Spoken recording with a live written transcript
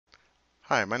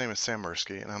Hi, my name is Sam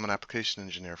Mursky, and I'm an application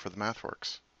engineer for the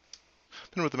MathWorks.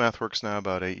 I've been with the MathWorks now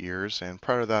about 8 years, and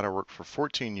prior to that I worked for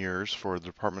 14 years for the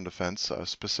Department of Defense,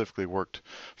 specifically worked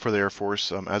for the Air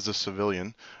Force as a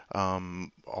civilian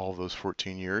all of those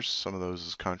 14 years, some of those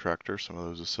as contractor, some of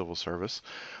those as civil service.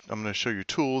 I'm going to show you a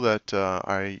tool that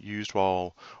I used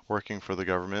while working for the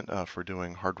government for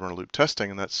doing hardware-in-a-loop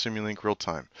testing, and that's Simulink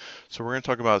Real-Time. So we're going to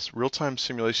talk about real-time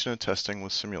simulation and testing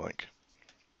with Simulink.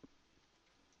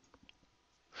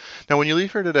 Now, when you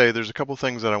leave here today, there's a couple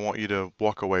things that I want you to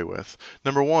walk away with.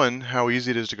 Number one, how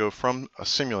easy it is to go from a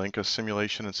Simulink, a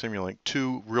simulation and Simulink,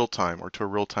 to real-time or to a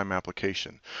real-time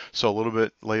application. So a little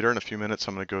bit later, in a few minutes,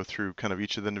 I'm going to go through kind of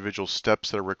each of the individual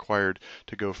steps that are required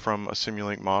to go from a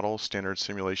Simulink model, standard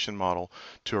simulation model,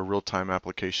 to a real-time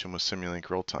application with Simulink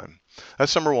Real-Time.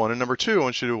 That's number one. And number two, I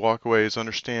want you to walk away is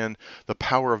understand the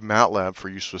power of MATLAB for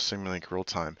use with Simulink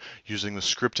Real-Time, using the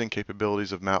scripting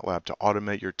capabilities of MATLAB to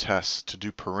automate your tests, to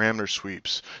do parameter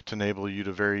sweeps, to enable you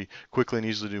to very quickly and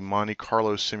easily do Monte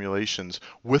Carlo simulations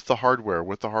with the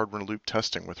hardware-in-a-loop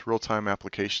testing, with real-time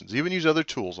applications. Even use other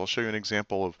tools. I'll show you an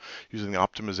example of using the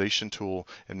optimization tool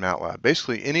in MATLAB.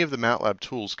 Basically, any of the MATLAB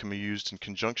tools can be used in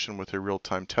conjunction with your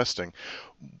real-time testing.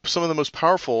 Some of the most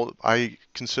powerful I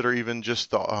consider even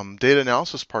just the data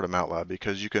analysis part of MATLAB,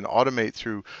 because you can automate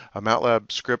through a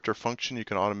MATLAB script or function. You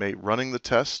can automate running the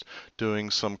test, doing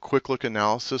some quick look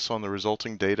analysis on the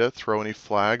resulting data, throw any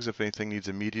flags if anything needs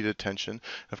immediate attention, and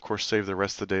of course save the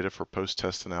rest of the data for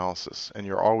post-test analysis. And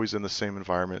you're always in the same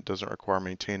environment. It doesn't require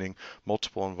maintaining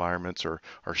multiple environments or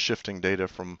shifting data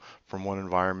from one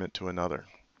environment to another.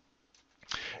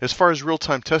 As far as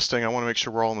real-time testing, I want to make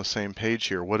sure we're all on the same page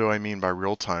here. What do I mean by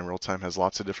real-time? Real-time has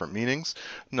lots of different meanings.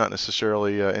 Not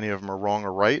necessarily any of them are wrong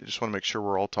or right. I just want to make sure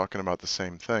we're all talking about the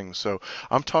same thing. So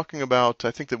I'm talking about,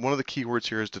 I think that one of the key words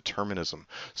here is determinism.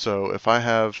 So if I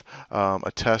have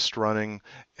a test running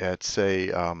at, say,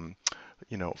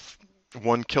 you know,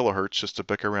 1 kilohertz, just to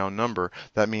pick a round number,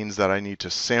 that means that I need to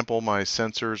sample my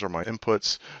sensors or my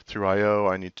inputs through I/O.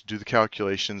 I need to do the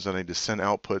calculations, and I need to send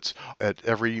outputs at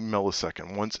every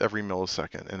millisecond, once every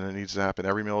millisecond, and it needs to happen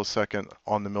every millisecond,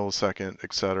 on the millisecond,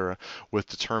 etc., with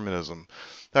determinism.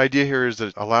 The idea here is that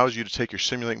it allows you to take your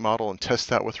Simulink model and test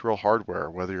that with real hardware,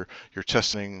 whether you're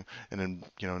testing an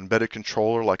embedded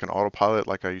controller like an autopilot,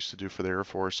 like I used to do for the Air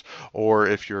Force, or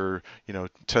if you're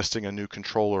testing a new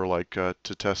controller like to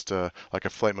test like a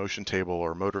flight motion table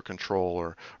or motor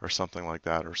control or something like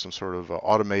that, or some sort of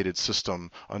automated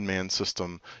system, unmanned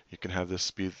system. You can have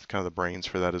this be kind of the brains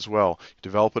for that as well. You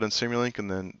develop it in Simulink, and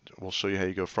then we'll show you how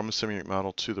you go from a Simulink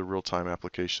model to the real-time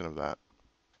application of that.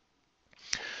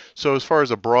 So as far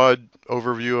as a broad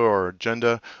overview or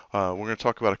agenda, we're going to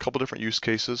talk about a couple different use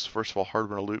cases. First of all,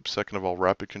 hardware-in-a-loop. Second of all,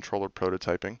 rapid controller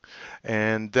prototyping.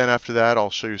 And then after that, I'll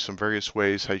show you some various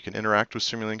ways how you can interact with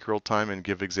Simulink Real-Time and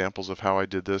give examples of how I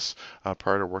did this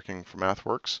prior to working for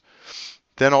MathWorks.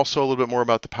 Then also a little bit more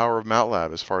about the power of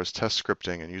MATLAB as far as test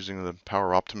scripting and using the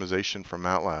power optimization from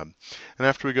MATLAB. And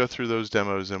after we go through those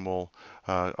demos, then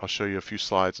I'll show you a few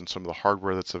slides on some of the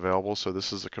hardware that's available. So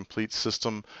this is a complete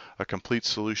system, a complete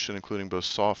solution, including both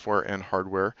software and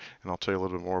hardware. And I'll tell you a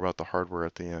little bit more about the hardware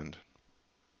at the end.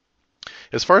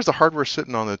 As far as the hardware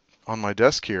sitting on my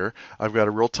desk here, I've got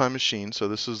a real-time machine. So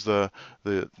this is the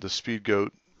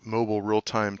SpeedGoat mobile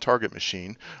real-time target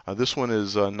machine. This one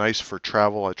is nice for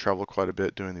travel. I travel quite a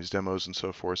bit doing these demos and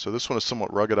so forth. So this one is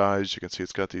somewhat ruggedized. You can see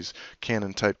it's got these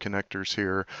Canon type connectors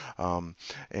here,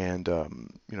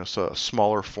 so a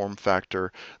smaller form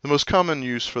factor. The most common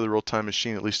use for the real-time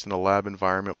machine, at least in a lab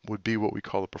environment, would be what we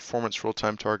call a performance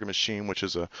real-time target machine, which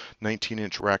is a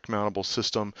 19-inch rack mountable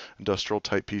system, industrial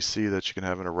type PC that you can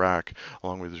have in a rack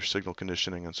along with your signal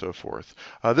conditioning and so forth.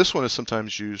 This one is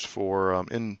sometimes used for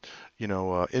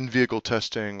in-vehicle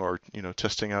testing or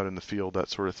testing out in the field, that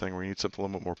sort of thing, where you need something a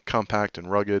little bit more compact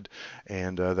and rugged,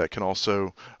 and that can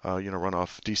also run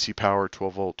off DC power,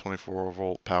 12 volt, 24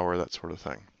 volt power, that sort of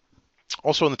thing.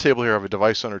 Also on the table here I have a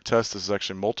device under test. This is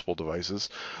actually multiple devices.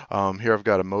 Here I've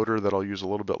got a motor that I'll use a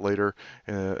little bit later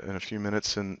in a few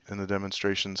minutes in the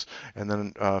demonstrations. And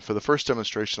then for the first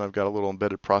demonstration, I've got a little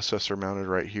embedded processor mounted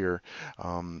right here.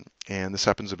 And this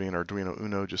happens to be an Arduino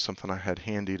Uno, just something I had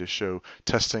handy to show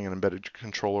testing an embedded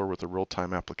controller with a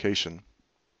real-time application.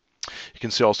 You can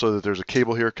see also that there's a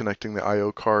cable here connecting the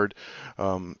I/O card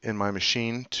in my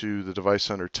machine to the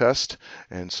device under test,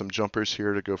 and some jumpers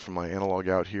here to go from my analog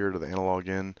out here to the analog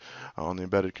in on the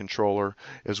embedded controller,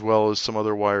 as well as some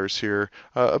other wires here.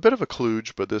 A bit of a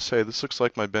kludge, but this looks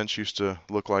like my bench used to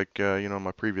look like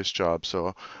my previous job.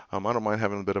 So I don't mind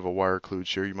having a bit of a wire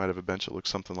kludge here. You might have a bench that looks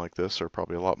something like this, or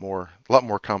probably a lot more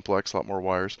complex, a lot more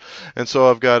wires. And so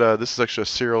I've got this is actually a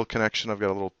serial connection. I've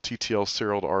got a little TTL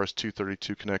serial to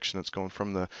RS-232 connection that's going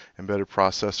from the embedded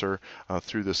processor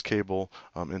through this cable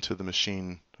into the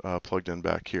machine plugged in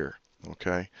back here.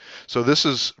 Okay, so this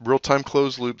is real-time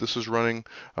closed loop. This is running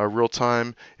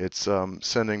real-time. It's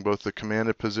sending both the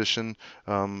commanded position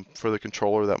for the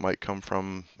controller that might come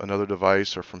from another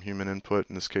device or from human input.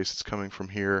 In this case, it's coming from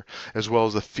here, as well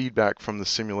as the feedback from the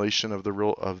simulation of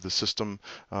the system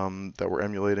that we're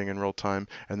emulating in real time,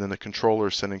 and then the controller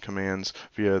sending commands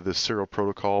via the serial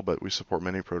protocol. But we support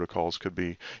many protocols. Could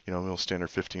be mill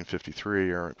standard 1553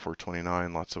 or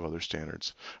 429, lots of other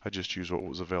standards. I just use what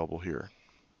was available here.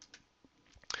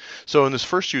 So in this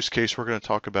first use case, we're going to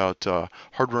talk about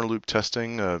hardware loop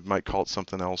testing. Might call it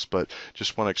something else, but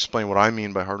just want to explain what I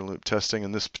mean by hardware loop testing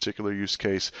in this particular use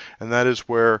case. And that is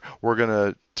where we're going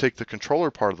to take the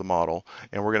controller part of the model,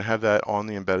 and we're going to have that on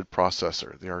the embedded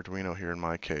processor, the Arduino here in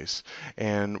my case.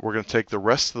 And we're going to take the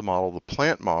rest of the model, the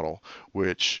plant model,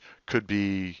 which could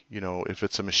be, if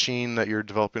it's a machine that you're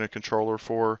developing a controller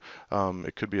for,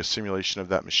 it could be a simulation of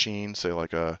that machine, say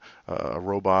like a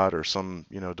robot or some,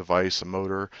 device, a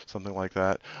motor, something like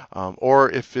that.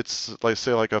 Or if it's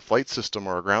like a flight system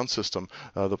or a ground system,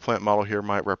 the plant model here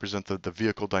might represent the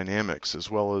vehicle dynamics,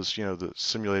 as well as,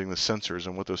 simulating the sensors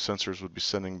and what those sensors would be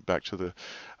sending back to the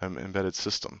embedded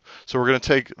system. So we're going to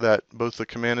take that, both the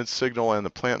commanded signal and the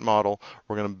plant model,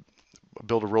 we're going to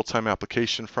build a real-time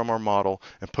application from our model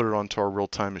and put it onto our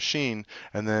real-time machine,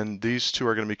 and then these two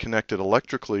are going to be connected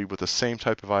electrically with the same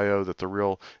type of I/O that the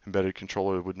real embedded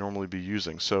controller would normally be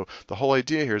using. So the whole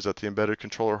idea here is that the embedded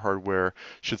controller hardware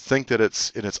should think that it's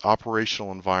in its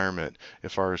operational environment.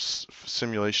 If our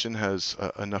simulation has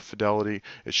enough fidelity,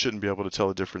 it shouldn't be able to tell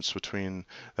the difference between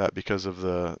that because of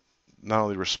the not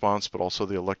only response but also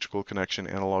the electrical connection,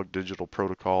 analog digital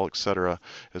protocol, etc.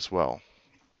 as well.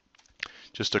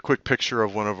 Just a quick picture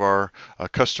of one of our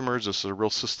customers. This is a real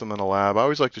system in a lab. I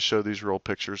always like to show these real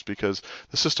pictures because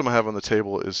the system I have on the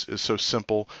table is so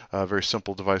simple, very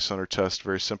simple device under test,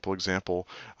 very simple example,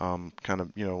 kind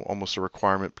of, almost a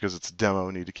requirement because it's a demo,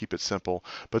 need to keep it simple.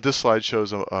 But this slide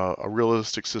shows a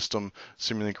realistic system,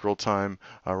 Simulink Real-Time,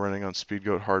 running on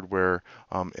SpeedGoat hardware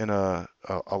in a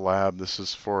lab. This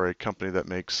is for a company that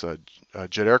makes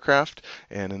jet aircraft,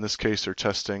 and in this case they're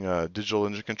testing a digital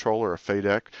engine controller, a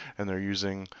FADEC, and they're using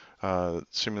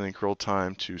Simulink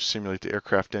Real-Time to simulate the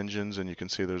aircraft engines, and you can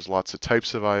see there's lots of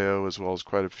types of I/O as well as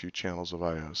quite a few channels of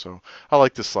I/O. So I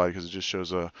like this slide because it just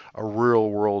shows a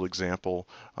real-world example,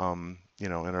 in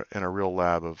a real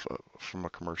lab from a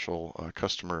commercial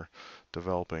customer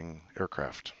developing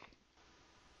aircraft.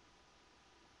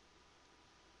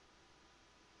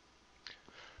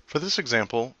 For this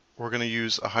example, we're going to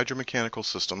use a hydromechanical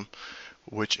system,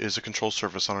 which is a control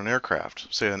surface on an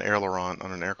aircraft, say an aileron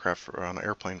on an aircraft or on an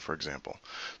airplane, for example.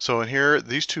 So in here,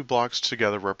 these two blocks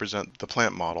together represent the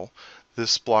plant model.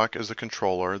 This block is the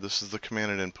controller, this is the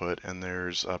commanded input, and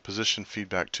there's position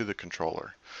feedback to the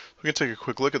controller. We can take a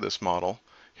quick look at this model.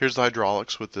 Here's the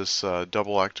hydraulics with this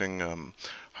double-acting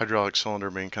hydraulic cylinder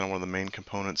being kind of one of the main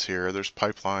components here. There's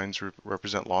pipelines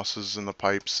represent losses in the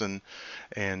pipes and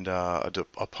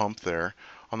a pump there.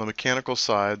 On the mechanical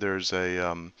side, there's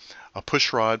a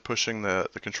push rod pushing the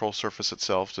control surface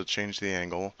itself to change the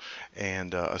angle,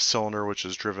 and a cylinder which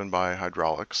is driven by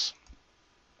hydraulics.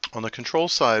 On the control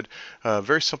side,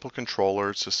 very simple controller.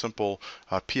 It's a simple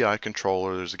PI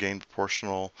controller. There's a gain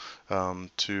proportional a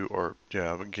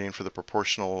gain for the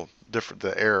proportional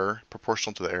the error,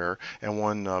 proportional to the error, and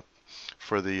one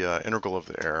for the integral of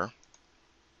the error.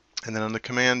 And then on the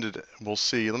commanded, we'll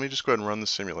see, let me just go ahead and run the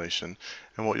simulation,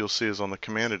 and what you'll see is on the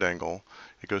commanded angle,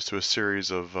 it goes to a series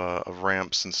of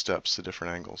ramps and steps to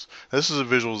different angles. Now, this is a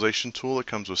visualization tool that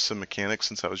comes with SimMechanics,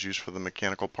 since that was used for the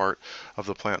mechanical part of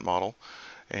the plant model.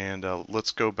 And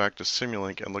let's go back to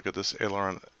Simulink and look at this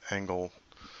aileron angle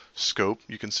scope.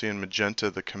 You can see in magenta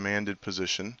the commanded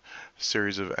position, a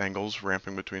series of angles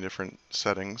ramping between different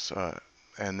settings,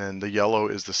 and then the yellow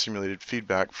is the simulated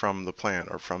feedback from the plant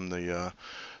or from the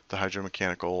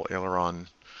hydromechanical aileron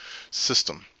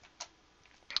system.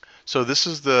 So this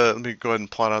is let me go ahead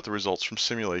and plot out the results from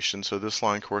simulation. So this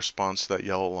line corresponds to that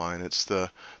yellow line. It's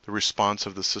the response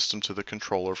of the system to the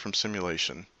controller from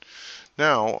simulation.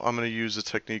 Now I'm going to use a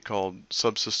technique called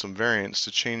subsystem variance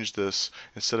to change this.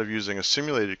 Instead of using a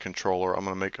simulated controller, I'm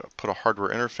going to put a hardware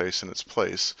interface in its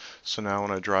place. So now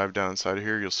when I drive down inside of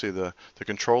here, you'll see the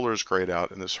controller is grayed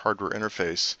out and this hardware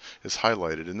interface is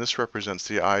highlighted. And this represents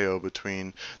the I/O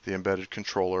between the embedded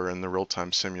controller and the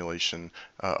real-time simulation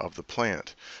of the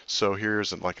plant. So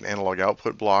here's like an analog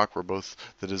output block where both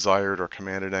the desired or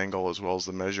commanded angle as well as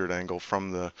the measured angle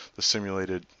from the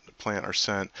simulated plant are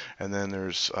sent, and then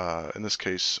there's in this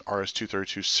case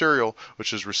RS-232 serial,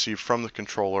 which is received from the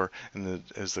controller and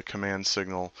is the command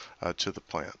signal to the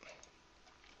plant.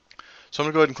 So I'm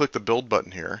going to go ahead and click the build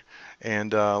button here,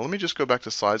 and let me just go back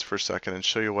to slides for a second and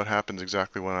show you what happens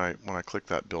exactly when I click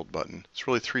that build button. It's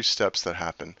really 3 steps that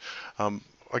happen.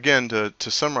 Again,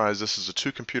 to summarize, this is a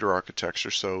 2-computer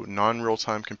architecture, so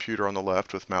non-real-time computer on the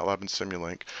left with MATLAB and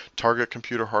Simulink, target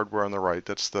computer hardware on the right,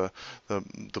 that's the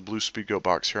blue Spigo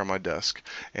box here on my desk,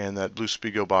 and that blue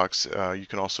Spigo box, you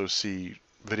can also see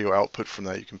video output from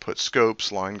that. You can put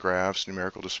scopes, line graphs,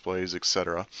 numerical displays,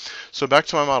 etc. So back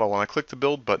to my model, when I click the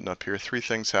build button up here, 3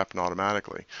 things happen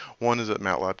automatically. One is that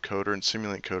MATLAB Coder and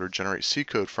Simulink Coder generate C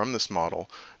code from this model.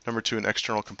 Number 2, an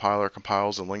external compiler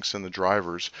compiles and links in the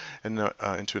drivers and,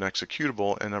 into an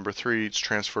executable. And number 3, it's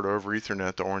transferred over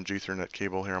Ethernet, the orange Ethernet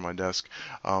cable here on my desk,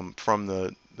 from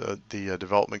the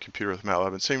development computer with MATLAB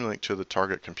and Simulink to the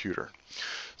target computer.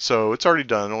 So it's already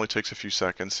done. It only takes a few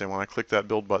seconds. And when I click that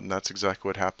build button, that's exactly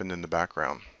what happened in the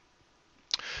background.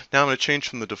 Now I'm going to change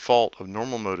from the default of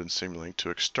normal mode in Simulink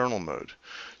to external mode.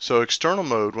 So external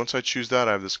mode, once I choose that,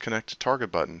 I have this connect to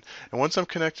target button. And once I'm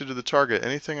connected to the target,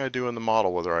 anything I do in the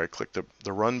model, whether I click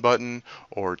the run button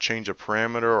or change a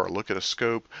parameter or look at a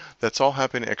scope, that's all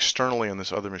happening externally on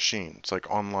this other machine. It's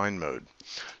like online mode.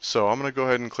 So I'm going to go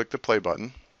ahead and click the play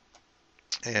button.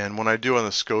 And when I do on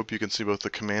the scope, you can see both the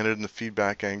commanded and the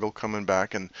feedback angle coming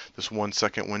back in this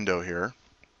 1-second window here.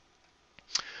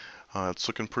 It's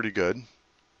looking pretty good.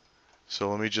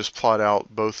 So let me just plot out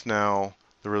both now.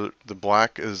 The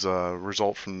black is a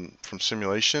result from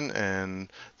simulation, and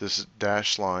this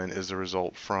dashed line is the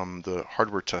result from the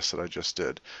hardware test that I just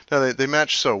did. Now they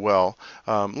match so well.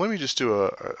 Let me just do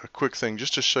a quick thing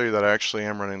just to show you that I actually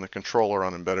am running the controller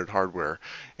on embedded hardware.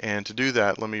 And to do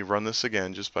that, let me run this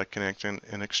again just by connecting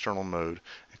in external mode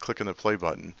and clicking the play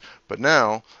button. But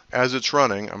now, as it's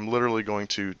running, I'm literally going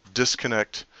to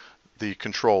disconnect the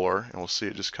controller, and we'll see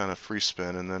it just kind of free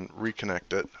spin, and then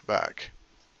reconnect it back.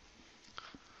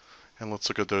 And let's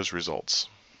look at those results.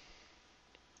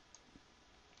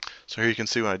 So here you can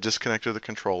see when I disconnected the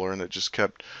controller and it just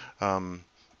kept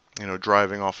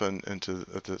driving off into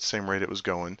at the same rate it was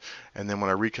going, and then when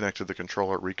I reconnected the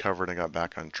controller, it recovered and got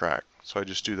back on track. So I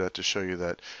just do that to show you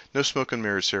that no smoke and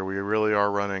mirrors here. We really are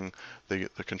running the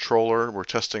controller. We're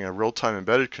testing a real-time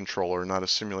embedded controller, not a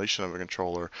simulation of a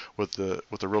controller, with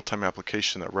a real-time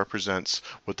application that represents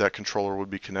what that controller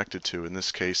would be connected to. In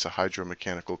this case, a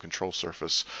hydromechanical control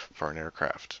surface for an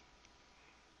aircraft.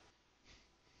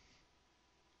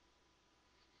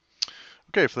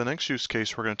 Okay, for the next use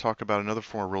case, we're going to talk about another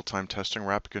form of real-time testing,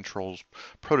 rapid controls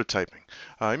prototyping.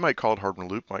 You might call it hardware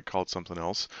loop, might call it something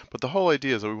else, but the whole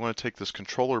idea is that we want to take this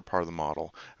controller part of the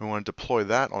model and we want to deploy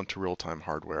that onto real-time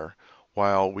hardware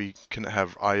while we can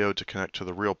have I/O to connect to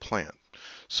the real plant.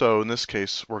 So in this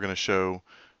case, we're going to show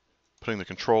putting the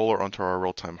controller onto our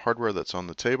real-time hardware that's on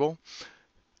the table,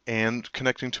 and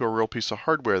connecting to a real piece of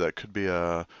hardware. That could be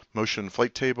a motion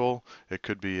flight table, it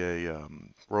could be a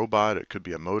robot, it could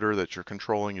be a motor that you're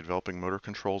controlling, you're developing motor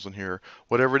controls in here.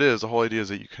 Whatever it is, the whole idea is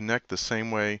that you connect the same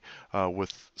way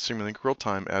with Simulink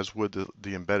Real-Time as would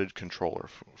the embedded controller.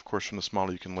 Of course, from this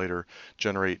model you can later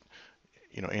generate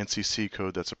ANSI C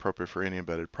code that's appropriate for any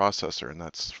embedded processor, and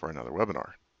that's for another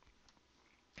webinar.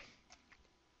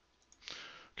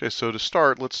 Okay, so to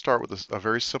start, let's start with a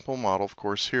very simple model. Of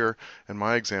course, here in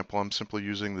my example, I'm simply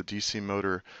using the DC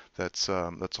motor that's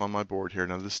on my board here.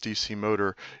 Now, this DC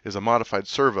motor is a modified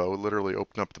servo. It literally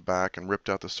opened up the back and ripped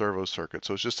out the servo circuit.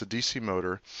 So it's just a DC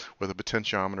motor with a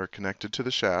potentiometer connected to the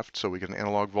shaft, so we get an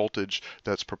analog voltage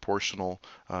that's proportional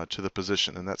to the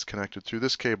position, and that's connected through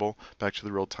this cable back to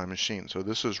the real-time machine. So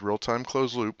this is real-time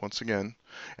closed loop once again,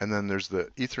 and then there's the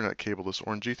Ethernet cable, this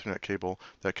orange Ethernet cable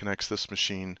that connects this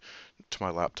machine to my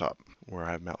laptop where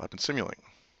I have MATLAB and Simulink.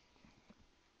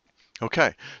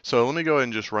 Okay, so let me go ahead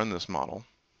and just run this model.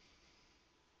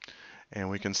 And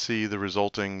we can see the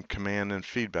resulting command and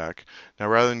feedback. Now,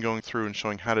 rather than going through and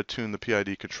showing how to tune the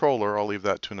PID controller, I'll leave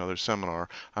that to another seminar.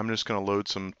 I'm just going to load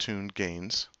some tuned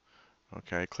gains.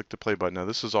 Okay, click the play button. Now,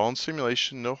 this is all in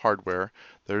simulation, no hardware.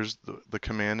 There's the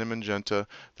command in magenta,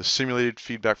 the simulated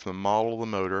feedback from the model of the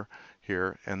motor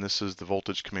here, and this is the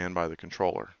voltage command by the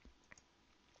controller.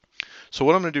 So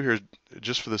what I'm going to do here,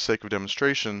 just for the sake of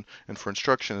demonstration and for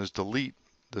instruction, is delete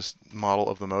this model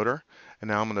of the motor. And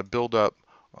now I'm going to build up,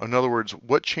 in other words,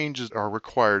 what changes are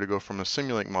required to go from a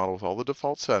Simulink model with all the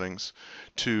default settings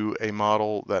to a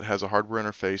model that has a hardware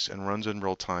interface and runs in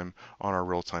real time on our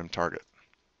real-time target.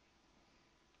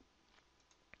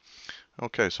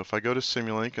 Okay, so if I go to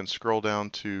Simulink and scroll down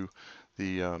to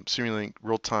the Simulink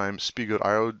Real-Time SpeedGoat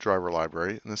I/O driver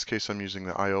library, in this case I'm using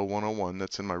the I/O 101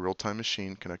 that's in my real-time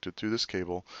machine connected through this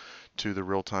cable to the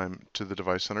real-time to the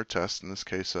device under test, in this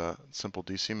case a simple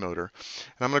DC motor.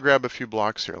 And I'm going to grab a few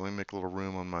blocks here. Let me make a little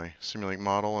room on my Simulink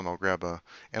model, and I'll grab a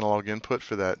analog input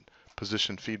for that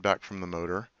position feedback from the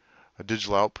motor, a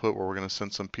digital output where we're going to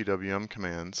send some PWM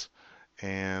commands,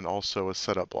 and also a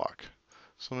setup block.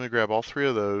 So I'm going to grab all three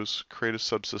of those, create a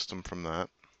subsystem from that,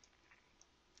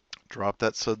 drop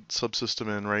that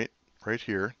subsystem in right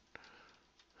here,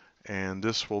 and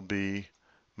this will be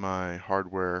my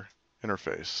hardware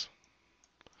interface.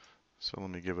 So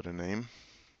let me give it a name.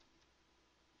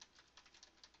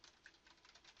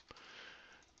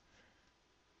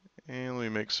 And let me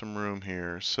make some room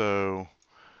here. So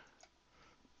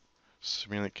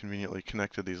Simulink conveniently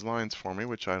connected these lines for me,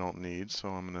 which I don't need, so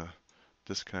I'm going to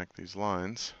disconnect these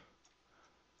lines.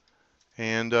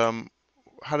 And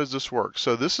how does this work?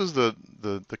 So this is the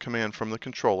command from the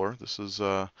controller. This is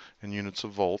in units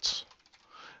of volts.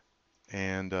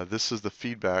 And this is the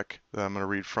feedback that I'm going to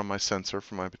read from my sensor,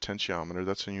 from my potentiometer.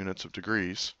 That's in units of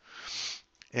degrees.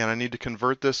 And I need to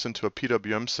convert this into a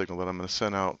PWM signal that I'm going to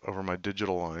send out over my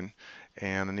digital line.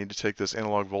 And I need to take this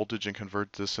analog voltage and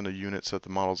convert this into units that the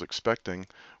model is expecting,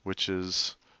 which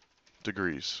is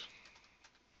degrees.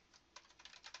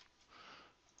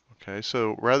 Okay,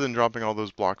 so rather than dropping all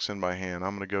those blocks in by hand,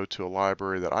 I'm going to go to a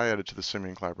library that I added to the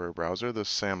Simulink library browser, the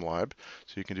SamLib.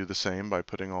 So you can do the same by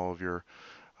putting all of your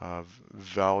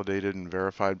validated and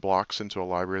verified blocks into a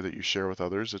library that you share with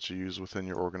others that you use within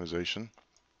your organization.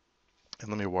 And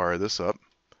let me wire this up.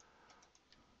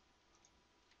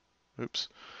 Oops.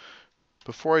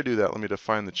 Before I do that, let me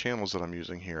define the channels that I'm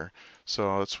using here.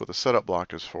 So that's what the setup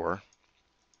block is for.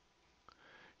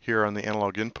 Here on the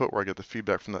analog input where I get the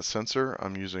feedback from that sensor,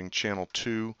 I'm using channel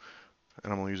 2,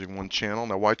 and I'm only using one channel.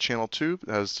 Now why channel 2?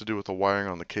 It has to do with the wiring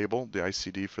on the cable, the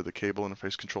ICD for the cable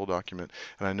interface control document.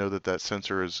 And I know that that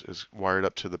sensor is wired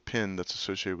up to the pin that's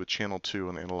associated with channel 2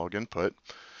 on the analog input.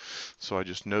 So I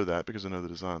just know that because I know the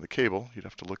design of the cable. You'd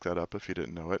have to look that up if you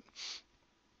didn't know it.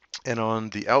 And on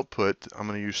the output, I'm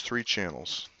going to use 3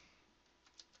 channels.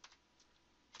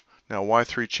 Now why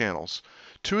 3 channels?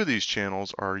 2 of these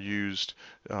channels are used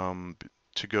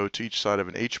to go to each side of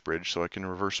an H bridge, so I can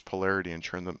reverse polarity and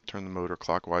turn the motor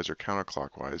clockwise or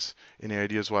counterclockwise. Any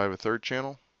ideas why I have a 3rd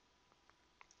channel?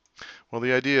 Well,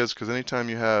 the idea is because anytime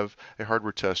you have a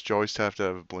hardware test, you always have to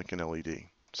have a blinking LED.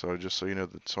 So just so you know,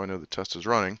 so I know the test is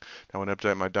running. Now when I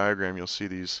update my diagram, you'll see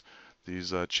these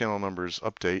channel numbers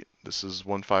update. This is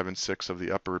 1, 5, and 6 of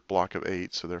the upper block of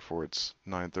 8, so therefore it's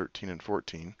 9, 13, and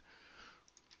 14.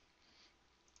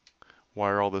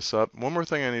 Wire all this up. One more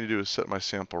thing I need to do is set my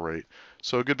sample rate.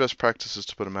 So a good best practice is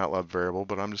to put a MATLAB variable,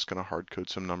 but I'm just going to hard code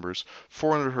some numbers.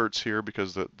 400 hertz here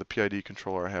because the PID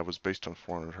controller I have was based on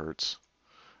 400 hertz.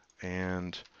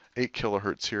 And 8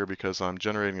 kilohertz here because I'm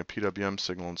generating a PWM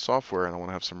signal in software and I want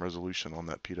to have some resolution on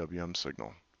that PWM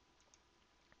signal.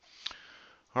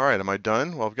 All right, am I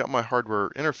done? Well, I've got my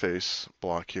hardware interface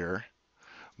block here.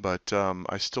 But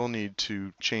I still need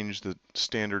to change the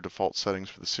standard default settings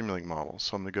for the Simulink model.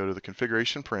 So I'm going to go to the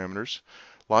configuration parameters.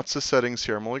 Lots of settings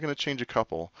here. I'm only going to change a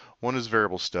couple. One is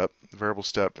variable step. Variable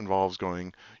step involves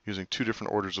using 2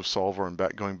 different orders of solver and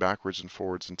going backwards and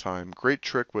forwards in time. Great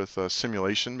trick with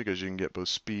simulation because you can get both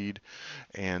speed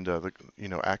and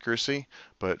accuracy.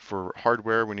 But for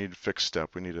hardware, we need a fixed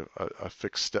step. We need a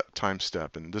fixed time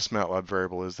step. And this MATLAB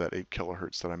variable is that 8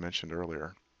 kilohertz that I mentioned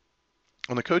earlier.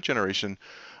 On the code generation,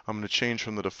 I'm going to change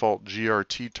from the default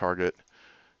GRT target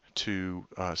to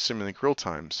Simulink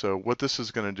Real-Time. So what this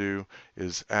is going to do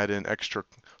is add in extra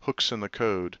hooks in the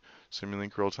code,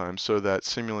 Simulink Real-Time, so that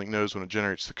Simulink knows when it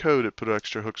generates the code, it put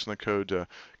extra hooks in the code to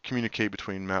communicate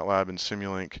between MATLAB and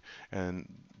Simulink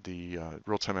and the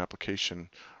real-time application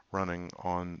running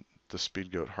on the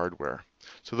SpeedGoat hardware.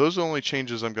 So those are the only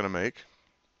changes I'm going to make.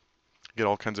 Get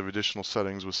all kinds of additional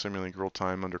settings with Simulink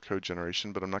Real-Time under code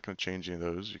generation, but I'm not going to change any of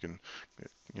those. You can,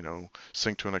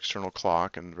 sync to an external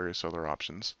clock and various other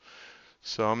options.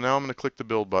 So now I'm going to click the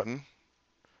build button,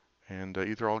 and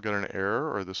either I'll get an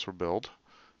error or this will build.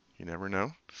 You never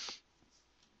know.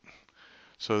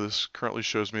 So this currently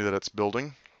shows me that it's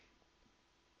building,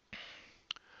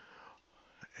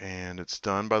 and it's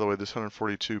done. By the way, this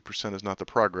 142% is not the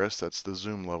progress, that's the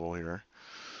zoom level here.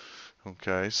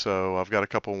 Okay, so I've got a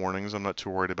couple warnings. I'm not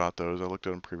too worried about those. I looked at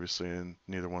them previously, and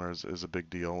neither one is a big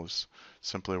deal. It's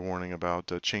simply a warning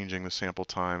about changing the sample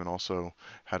time and also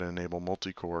how to enable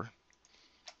multi-core.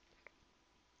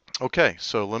 Okay,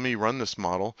 so let me run this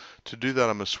model. To do that,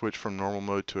 I'm going to switch from normal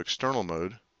mode to external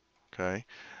mode. Okay,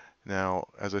 now,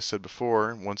 as I said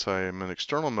before, once I am in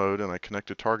external mode and I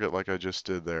connect a target like I just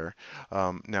did there,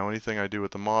 now anything I do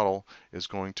with the model is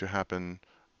going to happen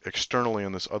externally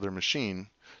on this other machine.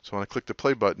 So when I click the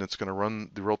play button, it's going to run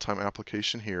the real-time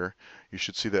application here. You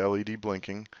should see the LED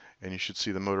blinking, and you should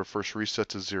see the motor first reset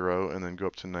to 0 and then go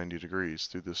up to 90 degrees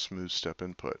through the smooth step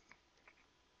input.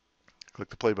 Click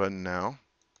the play button now.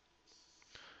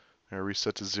 Now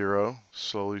reset to 0,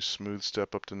 slowly smooth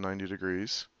step up to 90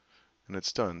 degrees, and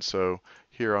it's done. So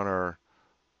here on our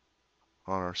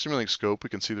Simulink scope, we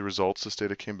can see the results. This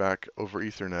data came back over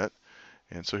Ethernet.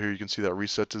 And so here you can see that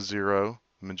reset to 0.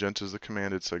 Magenta is the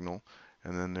commanded signal.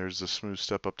 And then there's the smooth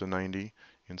step up to 90. You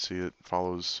can see it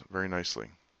follows very nicely.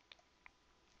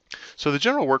 So the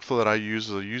general workflow that I use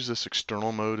is I use this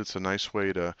external mode. It's a nice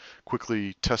way to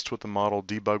quickly test with the model,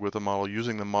 debug with the model,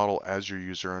 using the model as your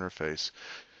user interface.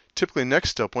 Typically,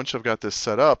 next step, once I've got this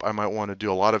set up, I might want to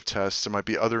do a lot of tests. There might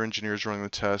be other engineers running the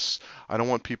tests. I don't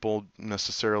want people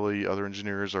necessarily, other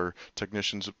engineers or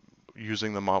technicians,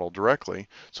 using the model directly.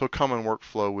 So a common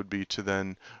workflow would be to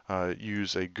then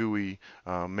use a GUI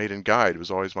made in Guide. It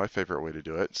was always my favorite way to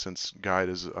do it, since Guide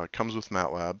comes with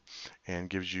MATLAB and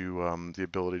gives you the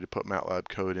ability to put MATLAB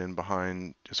code in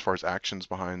behind, as far as actions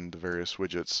behind the various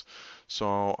widgets.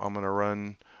 So I'm going to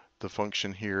run the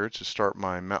function here to start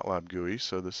my MATLAB GUI.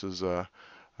 So this is a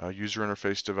user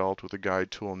interface developed with a guide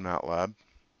tool in MATLAB.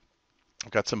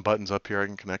 I've got some buttons up here I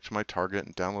can connect to my target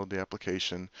and download the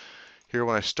application. Here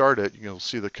when I start it, you'll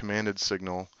see the commanded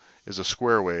signal is a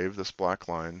square wave, this black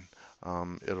line.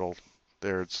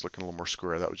 There it's looking a little more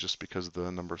square. That was just because of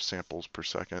the number of samples per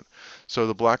second. So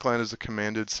the black line is the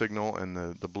commanded signal and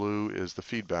the blue is the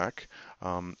feedback.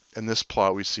 In this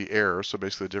plot we see error, so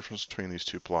basically the difference between these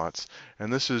two plots.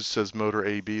 And this says motor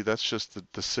AB. That's just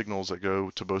the signals that go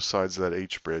to both sides of that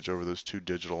H bridge over those two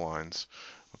digital lines.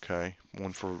 Okay,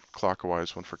 one for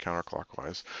clockwise, one for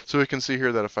counterclockwise. So we can see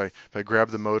here that if I grab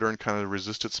the motor and kind of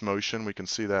resist its motion, we can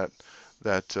see that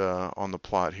on the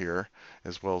plot here,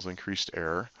 as well as increased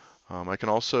error. I can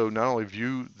also not only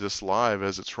view this live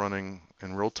as it's running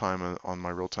in real time on my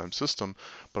real-time system,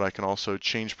 but I can also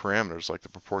change parameters like the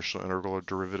proportional integral or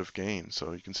derivative gain.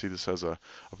 So you can see this has a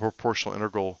proportional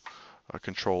integral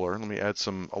controller. Let me add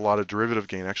a lot of derivative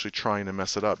gain, actually trying to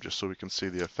mess it up just so we can see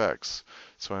the effects.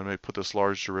 So I may put this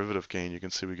large derivative gain. You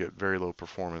can see we get very low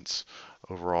performance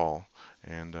overall.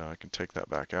 And I can take that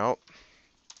back out,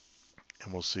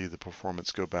 and we'll see the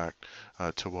performance go back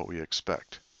to what we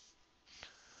expect.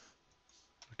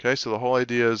 Okay, so the whole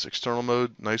idea is external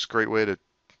mode, nice, great way to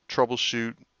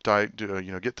troubleshoot,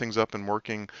 get things up and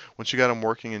working. Once you got them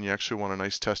working and you actually want a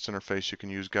nice test interface, you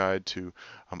can use Guide to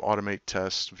automate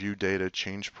tests, view data,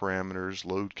 change parameters,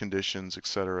 load conditions,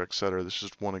 etc., etc. This is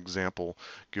just one example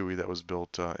GUI that was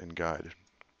built in Guide.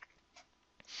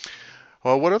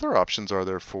 Well, what other options are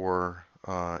there for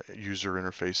user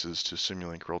interfaces to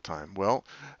Simulink Real-Time? Well,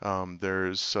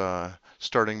 there's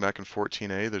starting back in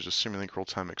 14a, there's a Simulink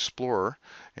Real-Time Explorer,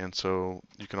 and so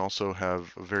you can also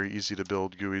have very easy to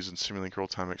build GUIs in Simulink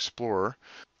Real-Time Explorer.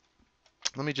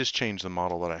 Let me just change the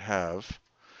model that I have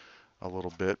a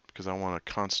little bit because I want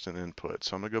a constant input.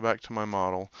 So I'm going to go back to my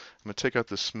model. I'm going to take out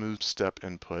the smooth step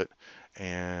input,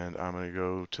 and I'm going to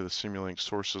go to the Simulink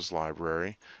sources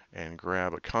library and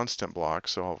grab a constant block.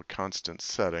 So I'll have a constant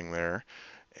setting there.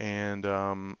 And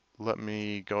let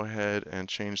me go ahead and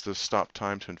change the stop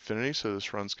time to infinity so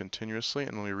this runs continuously,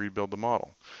 and let me rebuild the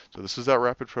model. So this is that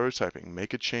rapid prototyping.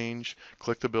 Make a change,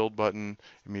 click the build button,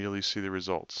 immediately see the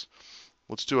results.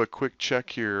 Let's do a quick check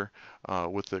here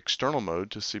with the external mode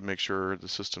to make sure the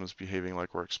system is behaving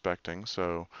like we're expecting.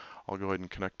 So I'll go ahead and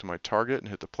connect to my target and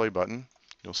hit the play button.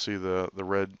 You'll see the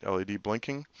red LED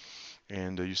blinking,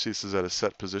 and you see this is at a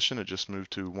set position. It just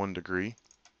moved to 1 degree.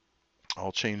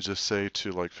 I'll change this, say,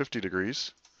 to like 50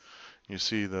 degrees. You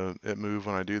see it move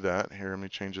when I do that. Here, let me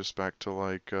change this back to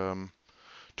like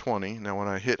 20. Now when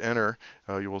I hit enter,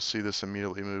 you will see this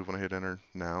immediately move when I hit enter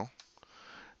now.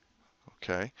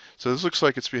 Okay, so this looks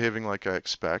like it's behaving like I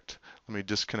expect. Let me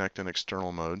disconnect in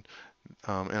external mode.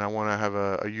 And I want to have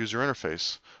a user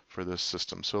interface for this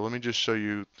system. So let me just show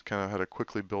you kind of how to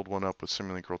quickly build one up with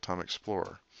Simulink Real-Time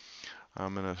Explorer.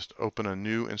 I'm going to open a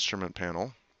new instrument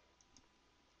panel.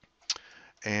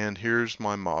 And here's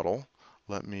my model.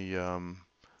 Let me open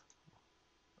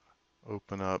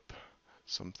up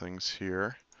some things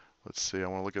here. Let's see, I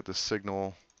want to look at the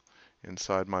signal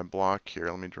inside my block here.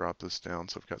 Let me drop this down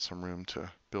so I've got some room to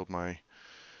build my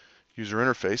user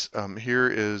interface. Here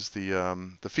is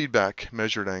the feedback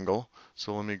measured angle.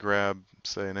 So let me grab,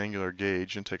 say, an angular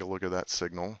gauge and take a look at that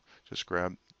signal. Just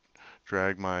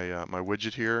drag my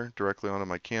widget here directly onto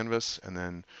my canvas, and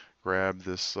then grab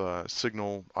this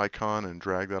signal icon and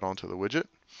drag that onto the widget.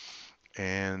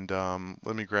 And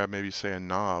let me grab maybe, say, a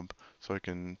knob so I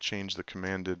can change the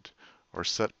commanded or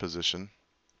set position.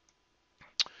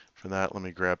 For that, let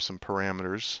me grab some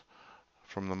parameters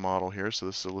from the model here. So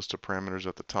this is a list of parameters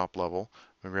at the top level.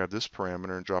 I'm going to grab this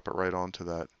parameter and drop it right onto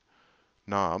that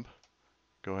knob.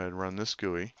 Go ahead and run this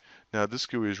GUI. Now this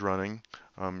GUI is running.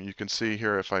 You can see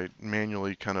here if I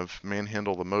manually kind of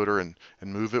manhandle the motor and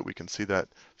move it, we can see that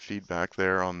feedback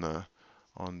there on the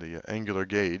angular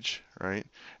gauge, right?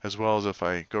 As well as if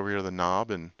I go over here to the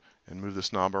knob and move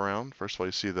this knob around. First of all,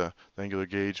 you see the angular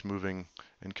gauge moving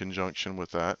in conjunction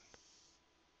with that,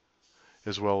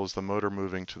 as well as the motor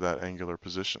moving to that angular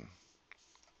position.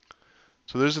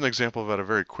 So there's an example of how to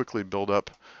very quickly build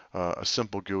up a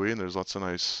simple GUI, and there's lots of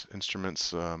nice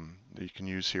instruments that you can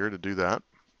use here to do that.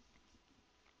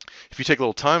 If you take a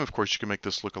little time, of course, you can make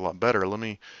this look a lot better. Let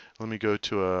me go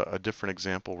to a different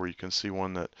example where you can see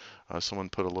one that someone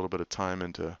put a little bit of time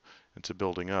into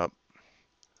building up.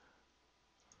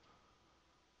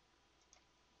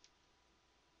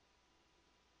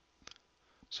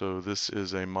 So this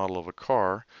is a model of a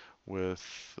car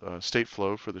with state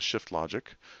flow for the shift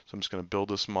logic. So I'm just going to build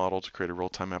this model to create a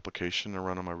real-time application and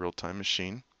run on my real-time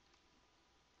machine.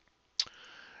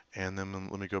 And then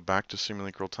let me go back to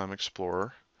Simulink Real-Time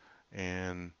Explorer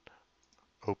and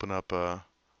open up a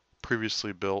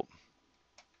previously built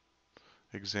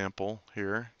example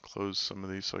here. Close some of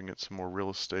these so I can get some more real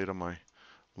estate on my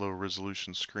low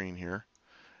resolution screen here.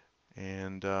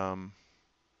 And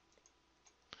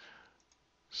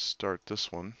start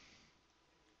this one.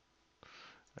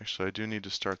 Actually, I do need to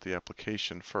start the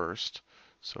application first.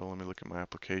 So let me look at my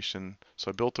application. So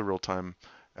I built the real-time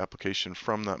application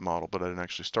from that model, but I didn't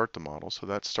actually start the model. So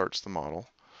that starts the model.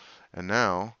 And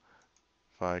now,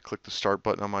 if I click the Start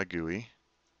button on my GUI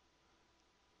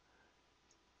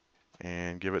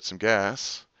and give it some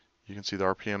gas, you can see the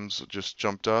RPMs just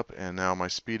jumped up, and now my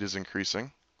speed is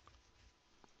increasing.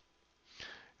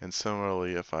 And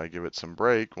similarly, if I give it some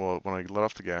brake, well, when I let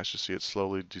off the gas, you see it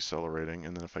slowly decelerating,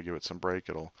 and then if I give it some brake,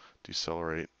 it'll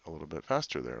decelerate a little bit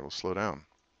faster there. It'll slow down.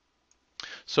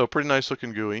 So pretty nice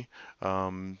looking GUI.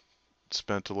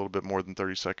 Spent a little bit more than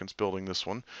 30 seconds building this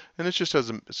one, and it's just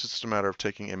a matter of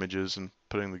taking images and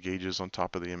putting the gauges on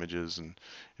top of the images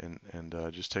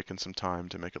and just taking some time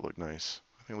to make it look nice.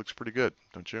 I think it looks pretty good,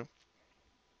 don't you?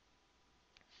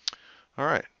 All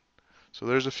right. So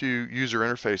there's a few user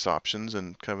interface options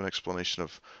and kind of an explanation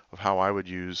of how I would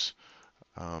use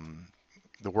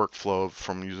the workflow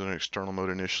from using an external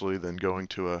mode initially, then going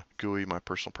to a GUI, my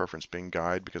personal preference being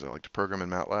Guide because I like to program in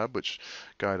MATLAB, which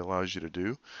Guide allows you to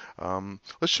do.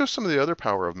 Let's show some of the other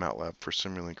power of MATLAB for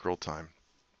Simulink Real-Time.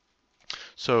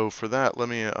 So for that, let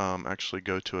me actually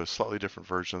go to a slightly different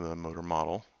version of the motor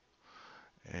model.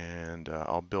 And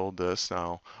I'll build this.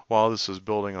 Now, while this is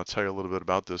building, I'll tell you a little bit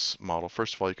about this model.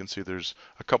 First of all, you can see there's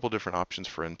a couple different options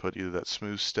for input, either that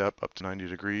smooth step up to 90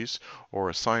 degrees or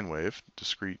a sine wave,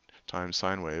 discrete time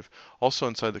sine wave. Also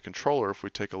inside the controller, if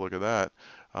we take a look at that,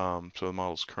 so the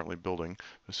model is currently building.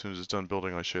 As soon as it's done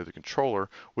building, I'll show you the controller,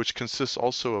 which consists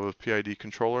also of a PID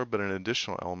controller, but an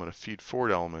additional element, a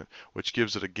feed-forward element, which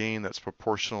gives it a gain that's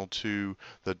proportional to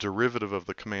the derivative of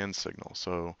the command signal.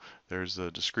 So there's the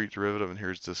discrete derivative, and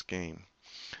here's this gain.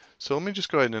 So let me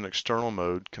just go ahead and in external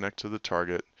mode, connect to the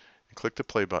target, and click the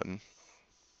play button.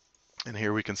 And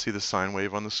here we can see the sine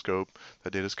wave on the scope.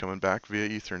 That data is coming back via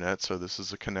Ethernet, so this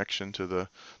is a connection to the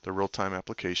real-time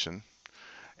application.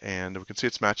 And we can see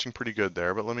it's matching pretty good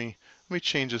there, but let me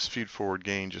change this feed forward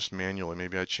gain just manually.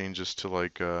 Maybe I change this to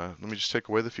like, let me just take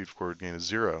away the feed forward gain to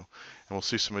 0, and we'll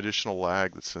see some additional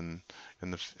lag that's in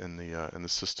the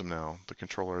system now. The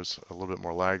controller has a little bit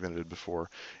more lag than it did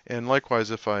before. And likewise,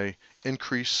 if I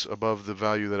increase above the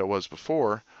value that it was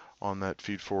before on that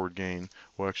feed forward gain,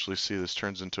 we'll actually see this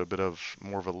turns into a bit of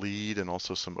more of a lead and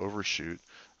also some overshoot.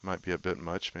 Might be a bit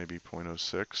much, maybe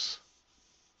 0.06.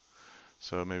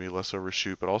 So maybe less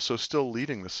overshoot, but also still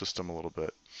leading the system a little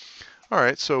bit. All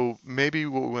right, so maybe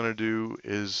what we want to do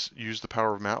is use the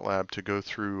power of MATLAB to go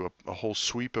through a whole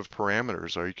sweep of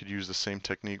parameters, or you could use the same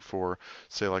technique for,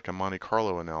 say, like a Monte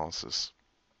Carlo analysis.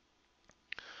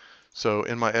 So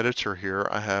in my editor here,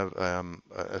 I have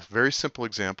a very simple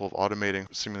example of automating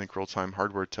Simulink real-time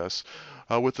hardware tests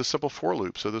with a simple for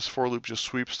loop. So this for loop just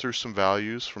sweeps through some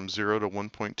values from 0 to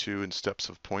 1.2 in steps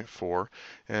of 0.4.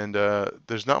 And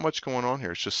there's not much going on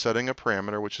here. It's just setting a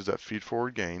parameter, which is that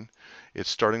feed-forward gain. It's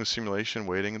starting the simulation,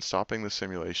 waiting and stopping the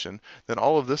simulation. Then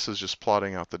all of this is just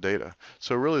plotting out the data.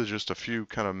 So really there's just a few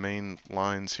kind of main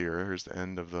lines here. Here's the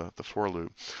end of the for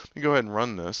loop. Let me go ahead and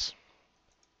run this.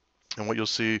 And what you'll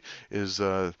see is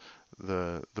the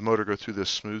motor go through this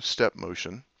smooth step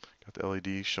motion. Got the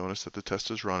LED showing us that the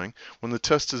test is running. When the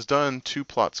test is done, two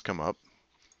plots come up.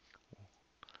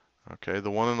 Okay, the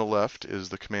one on the left is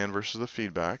the command versus the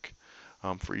feedback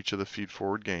for each of the feed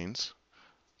forward gains.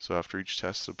 So after each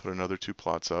test, it'll put another two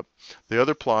plots up. The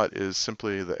other plot is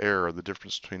simply the error, the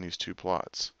difference between these two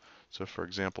plots. So for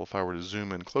example, if I were to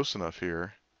zoom in close enough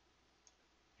here,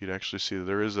 you'd actually see that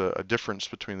there is a difference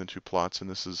between the two plots, and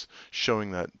this is showing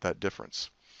that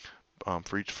difference.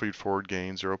 For each feed forward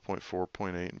gain, 0.4,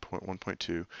 0.8, and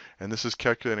 1.2. And this is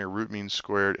calculating a root mean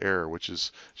squared error, which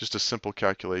is just a simple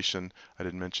calculation. I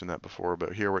didn't mention that before,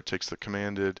 but here where it takes the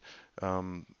commanded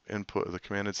input, the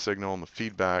commanded signal and the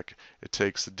feedback, it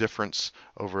takes the difference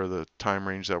over the time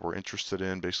range that we're interested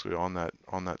in, basically on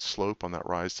that slope, on that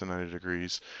rise to 90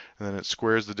 degrees, and then it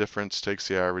squares the difference, takes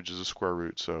the average as a square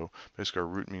root, so basically our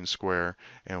root mean square,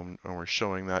 and we're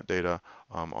showing that data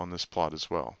on this plot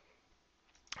as well.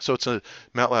 So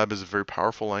MATLAB is a very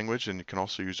powerful language, and you can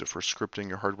also use it for scripting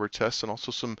your hardware tests and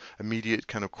also some immediate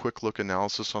kind of quick look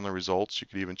analysis on the results. You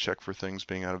could even check for things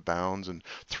being out of bounds and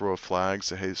throw a flag,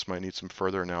 say, hey, this might need some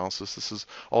further analysis. This is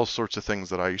all sorts of things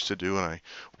that I used to do, and I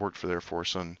worked for the Air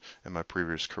Force in my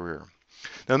previous career.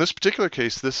 Now in this particular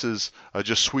case, this is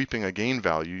just sweeping a gain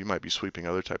value. You might be sweeping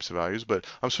other types of values, but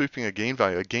I'm sweeping a gain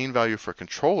value. A gain value for a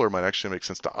controller might actually make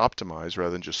sense to optimize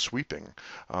rather than just sweeping.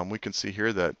 We can see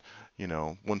here that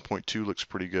 1.2 looks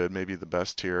pretty good, maybe the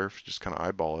best here if you just kind of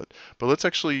eyeball it. But let's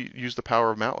actually use the power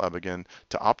of MATLAB again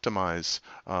to optimize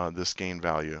this gain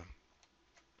value.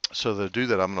 So to do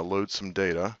that, I'm going to load some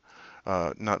data.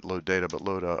 Not load data, but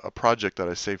load a project that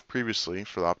I saved previously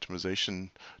for the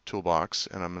optimization toolbox,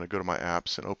 and I'm going to go to my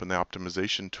apps and open the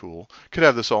optimization tool. Could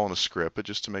have this all in a script, but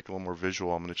just to make it a little more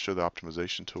visual, I'm going to show the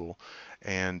optimization tool,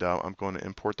 and I'm going to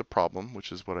import the problem,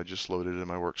 which is what I just loaded in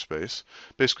my workspace.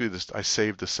 Basically, I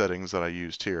saved the settings that I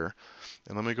used here,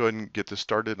 and let me go ahead and get this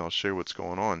started, and I'll show you what's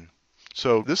going on.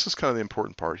 So this is kind of the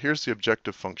important part. Here's the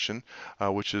objective function,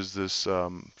 which is this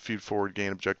feed forward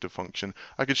gain objective function.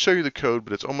 I could show you the code,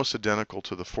 but it's almost identical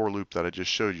to the for loop that I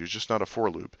just showed you. It's just not a for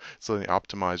loop. It's letting the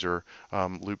optimizer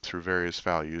loop through various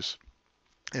values.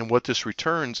 And what this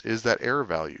returns is that error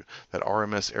value, that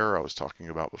RMS error I was talking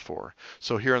about before.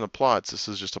 So here in the plots, this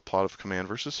is just a plot of command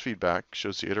versus feedback,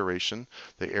 shows the iteration,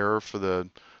 the error for the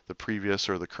previous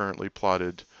or the currently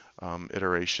plotted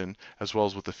iteration, as well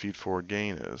as what the feed forward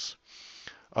gain is.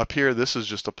 Up here, this is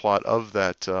just a plot of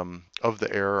that of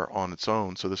the error on its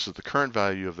own. So this is the current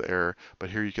value of the error, but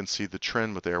here you can see the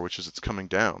trend with the error, which is it's coming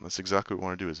down. That's exactly what we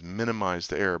want to do, is minimize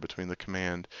the error between the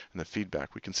command and the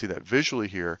feedback. We can see that visually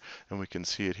here, and we can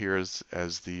see it here as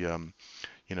the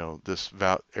this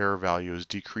error value is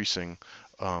decreasing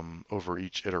over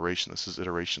each iteration. This is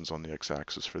iterations on the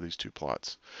x-axis for these two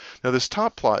plots. Now this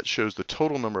top plot shows the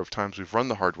total number of times we've run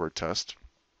the hardware test.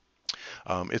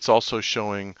 It's also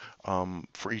showing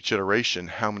for each iteration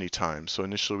how many times. So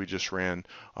initially we just ran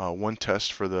one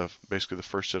test for basically the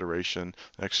first iteration.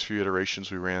 The next few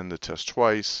iterations we ran the test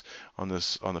twice. On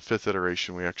the fifth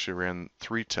iteration we actually ran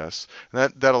 3 tests.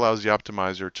 And that allows the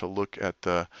optimizer to look at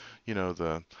the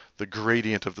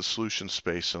gradient of the solution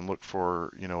space and look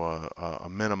for a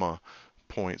minima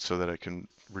point so that it can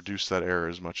reduce that error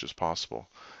as much as possible.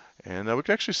 And we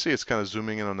can actually see it's kind of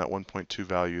zooming in on that 1.2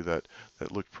 value that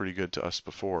looked pretty good to us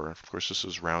before. Of course, this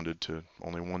is rounded to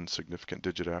only one significant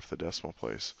digit after the decimal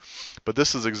place. But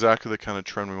this is exactly the kind of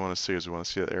trend we want to see, is we want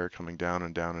to see that error coming down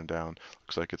and down and down.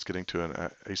 Looks like it's getting to an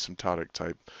asymptotic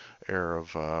type error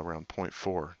of around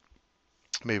 0.4.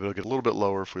 Maybe it'll get a little bit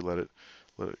lower if we let it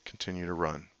continue to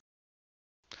run.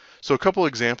 So a couple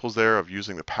examples there of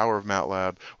using the power of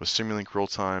MATLAB with Simulink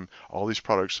Real-Time. All these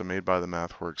products are made by the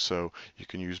MathWorks, so you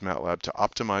can use MATLAB to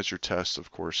optimize your tests, of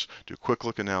course, do quick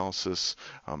look analysis,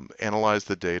 analyze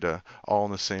the data, all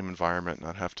in the same environment,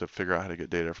 not have to figure out how to get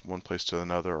data from one place to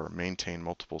another or maintain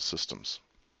multiple systems.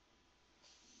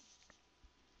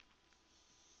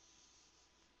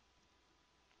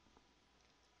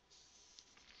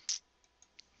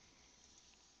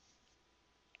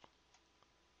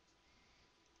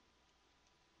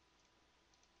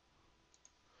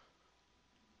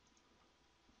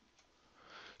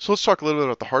 So let's talk a little bit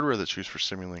about the hardware that's used for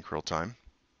Simulink Real-Time.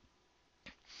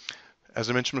 As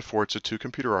I mentioned before, it's a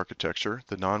two-computer architecture,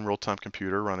 the non-real-time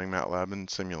computer running MATLAB and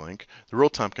Simulink, the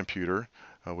real-time computer,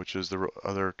 which is the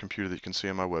other computer that you can see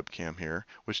on my webcam here,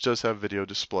 which does have video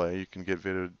display. You can get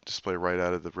video display right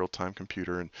out of the real-time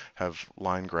computer and have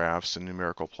line graphs and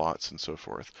numerical plots and so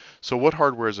forth. So what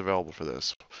hardware is available for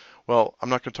this? Well, I'm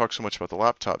not going to talk so much about the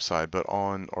laptop side,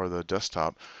 or the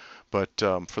desktop, but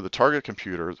for the target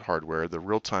computer hardware, the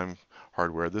real-time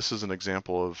hardware, this is an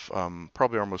example of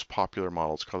probably our most popular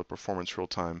model. It's called the Performance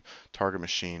Real-Time Target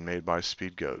Machine made by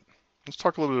SpeedGoat. Let's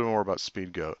talk a little bit more about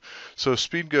SpeedGoat. So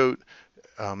SpeedGoat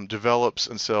develops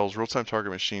and sells real-time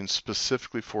target machines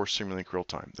specifically for Simulink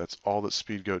real-time. That's all that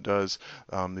SpeedGoat does.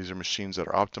 These are machines that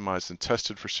are optimized and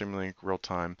tested for Simulink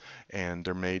real-time, and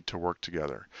they're made to work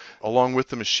together. Along with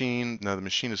the machine, now the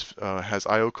machine has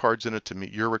I/O cards in it to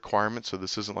meet your requirements, so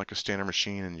this isn't like a standard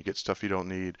machine and you get stuff you don't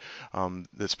need.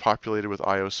 It's populated with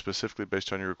I/O specifically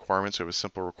based on your requirements. We have a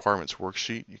simple requirements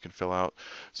worksheet you can fill out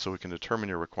so we can determine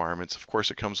your requirements. Of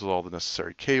course, it comes with all the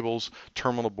necessary cables,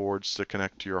 terminal boards to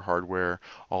connect to your hardware,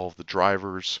 all of the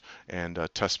drivers and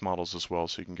test models as well,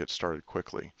 so you can get started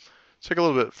quickly. Let's take a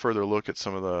little bit further look at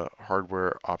some of the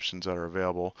hardware options that are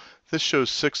available. This shows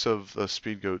 6 of the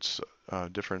SpeedGoat's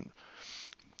different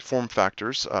form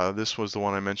factors. This was the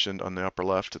one I mentioned on the upper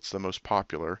left. It's the most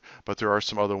popular, but there are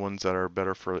some other ones that are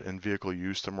better for in-vehicle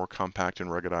use. They're more compact and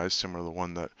ruggedized, similar to the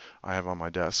one that I have on my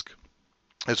desk,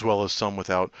 as well as some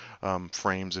without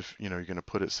frames if you're going to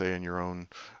put it, say, in your own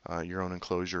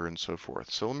enclosure and so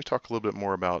forth. So let me talk a little bit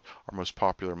more about our most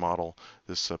popular model,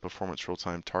 this Performance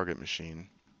Real-Time Target Machine.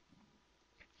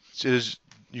 It is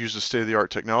uses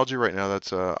state-of-the-art technology right now.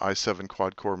 That's a i7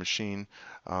 quad-core machine,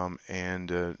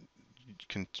 and you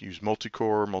can use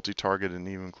multi-core, multi-target, and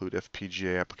even include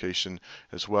FPGA application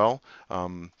as well.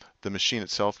 The machine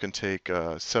itself can take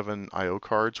 7 I/O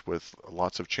cards with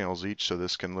lots of channels each, so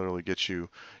this can literally get you,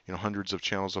 hundreds of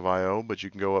channels of I/O, but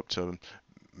you can go up to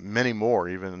many more,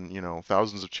 even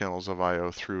thousands of channels of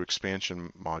I/O through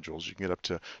expansion modules. You can get up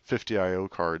to 50 I/O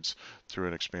cards through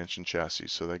an expansion chassis,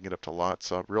 so they can get up to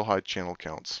lots of real high channel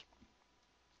counts.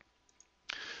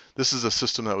 This is a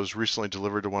system that was recently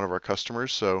delivered to one of our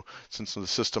customers, so since the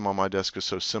system on my desk is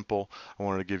so simple, I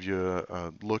wanted to give you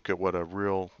a look at what a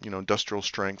real, industrial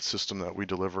strength system that we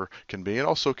deliver can be. It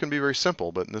also can be very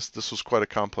simple, but this was quite a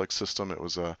complex system.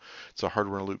 It's a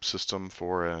hardware in loop system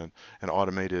for an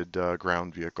automated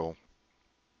ground vehicle,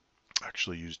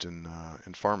 actually used in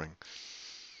farming.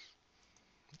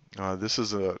 This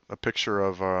is a picture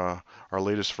of our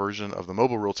latest version of the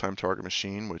mobile real-time target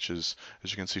machine, which is,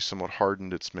 as you can see, somewhat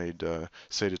hardened. It's made,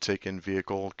 say, to take in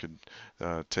vehicle, could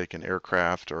take an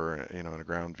aircraft or in a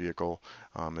ground vehicle.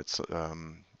 It's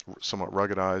somewhat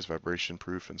ruggedized,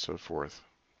 vibration-proof, and so forth.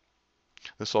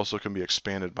 This also can be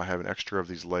expanded by having extra of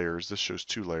these layers. This shows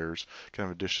 2 layers, can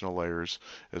have additional layers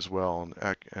as well, and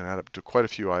add up to quite a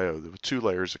few I/O. With 2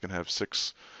 layers, it can have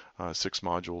 6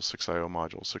 modules, 6 I/O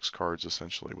modules, 6 cards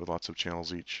essentially, with lots of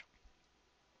channels each.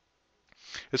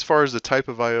 As far as the type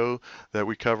of I/O that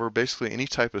we cover, basically any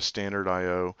type of standard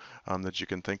I/O that you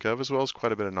can think of, as well as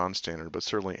quite a bit of non-standard, but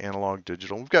certainly analog,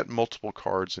 digital. We've got multiple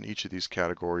cards in each of these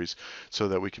categories so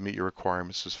that we can meet your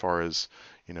requirements as far as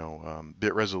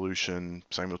bit resolution,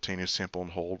 simultaneous sample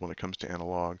and hold when it comes to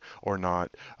analog, or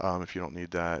not if you don't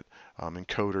need that.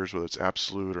 Encoders, whether it's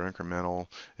absolute or incremental,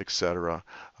 etc.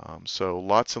 So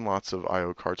lots and lots of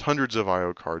I/O cards, hundreds of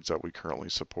I/O cards that we currently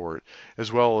support,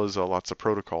 as well as lots of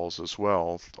protocols as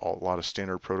well. A lot of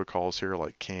standard protocols here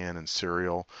like CAN and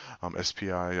Serial,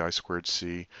 SPI,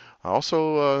 I2C.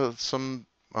 Also some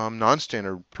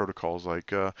non-standard protocols like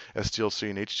SDLC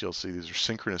and HDLC. These are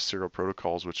synchronous serial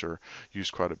protocols, which are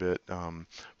used quite a bit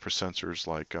for sensors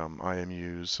like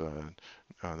IMUs,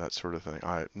 that sort of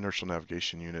thing, inertial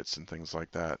navigation units and things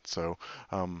like that. So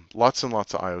lots and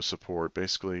lots of I/O support.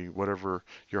 Basically, whatever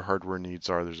your hardware needs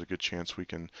are, there's a good chance we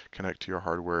can connect to your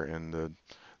hardware in the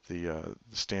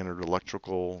standard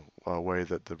electrical way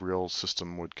that the real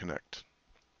system would connect.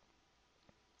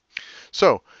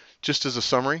 So, just as a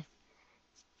summary,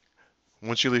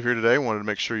 once you leave here today, I wanted to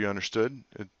make sure you understood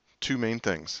 2 main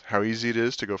things: how easy it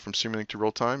is to go from Simulink to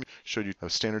real-time. Showed you a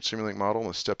standard Simulink model and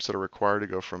the steps that are required to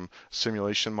go from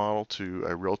simulation model to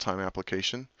a real-time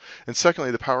application. And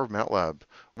secondly, the power of MATLAB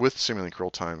with Simulink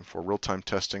real-time for real-time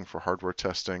testing, for hardware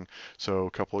testing. So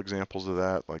a couple examples of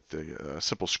that, like the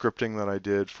simple scripting that I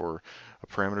did for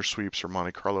parameter sweeps or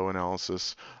Monte Carlo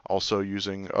analysis. Also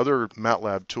using other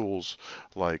MATLAB tools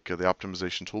like the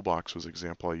optimization toolbox was an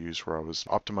example I used where I was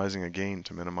optimizing a gain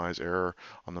to minimize error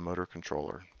on the motor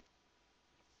controller.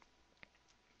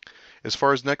 As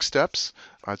far as next steps,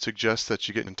 I'd suggest that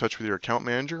you get in touch with your account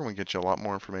manager and we get you a lot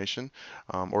more information,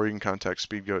 or you can contact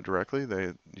SpeedGoat directly.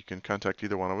 You can contact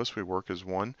either one of us. We work as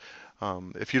one.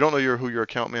 If you don't know who your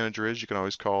account manager is, you can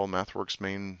always call MathWorks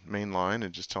main line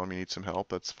and just tell them you need some help.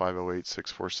 That's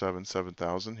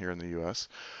 508-647-7000 here in the U.S.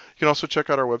 You can also check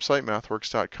out our website,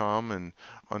 mathworks.com, and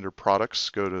under products,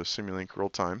 go to Simulink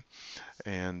Real-Time.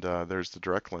 And there's the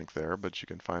direct link there, but you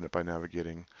can find it by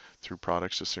navigating through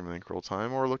products to Simulink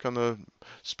Real-Time, or look on the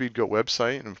SpeedGoat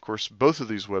website. And of course, both of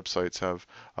these websites have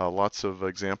lots of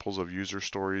examples of user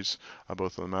stories,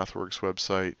 both on the MathWorks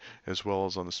website as well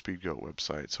as on the SpeedGoat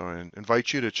website. So I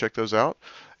invite you to check those out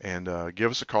and give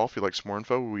us a call if you'd like some more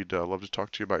info. We'd love to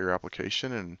talk to you about your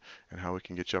application and how we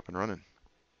can get you up and running.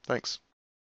 Thanks.